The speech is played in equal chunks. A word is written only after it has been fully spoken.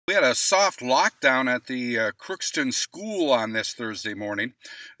We had a soft lockdown at the Crookston School on this Thursday morning.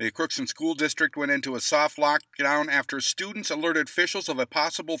 The Crookston School District went into a soft lockdown after students alerted officials of a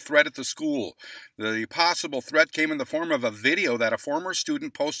possible threat at the school. The possible threat came in the form of a video that a former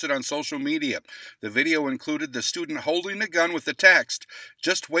student posted on social media. The video included the student holding a gun with the text,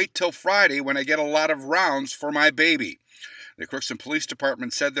 "Just wait till Friday when I get a lot of rounds for my baby." The Crookston Police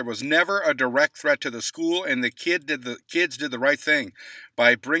Department said there was never a direct threat to the school, and the kids did the right thing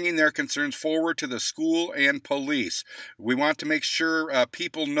by bringing their concerns forward to the school and police. "We want to make sure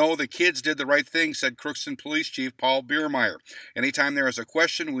people know the kids did the right thing," said Crookston Police Chief Paul Biermeyer. "Anytime there is a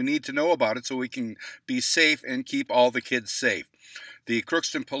question, we need to know about it so we can be safe and keep all the kids safe." The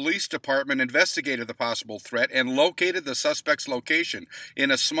Crookston Police Department investigated the possible threat and located the suspect's location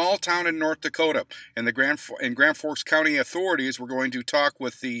in a small town in North Dakota. And the Grand Forks County authorities were going to talk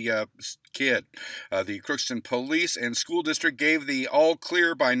with the kid. The Crookston Police and School District gave the all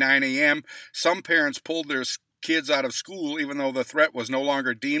clear by 9 a.m. Some parents pulled their kids out of school even though the threat was no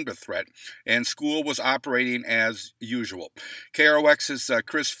longer deemed a threat, and school was operating as usual. KROX's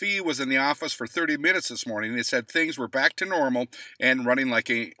Chris Fee was in the office for 30 minutes this morning. He said things were back to normal and running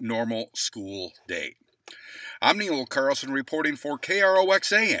like a normal school day. I'm Neil Carlson reporting for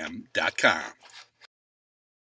KROXAM.com.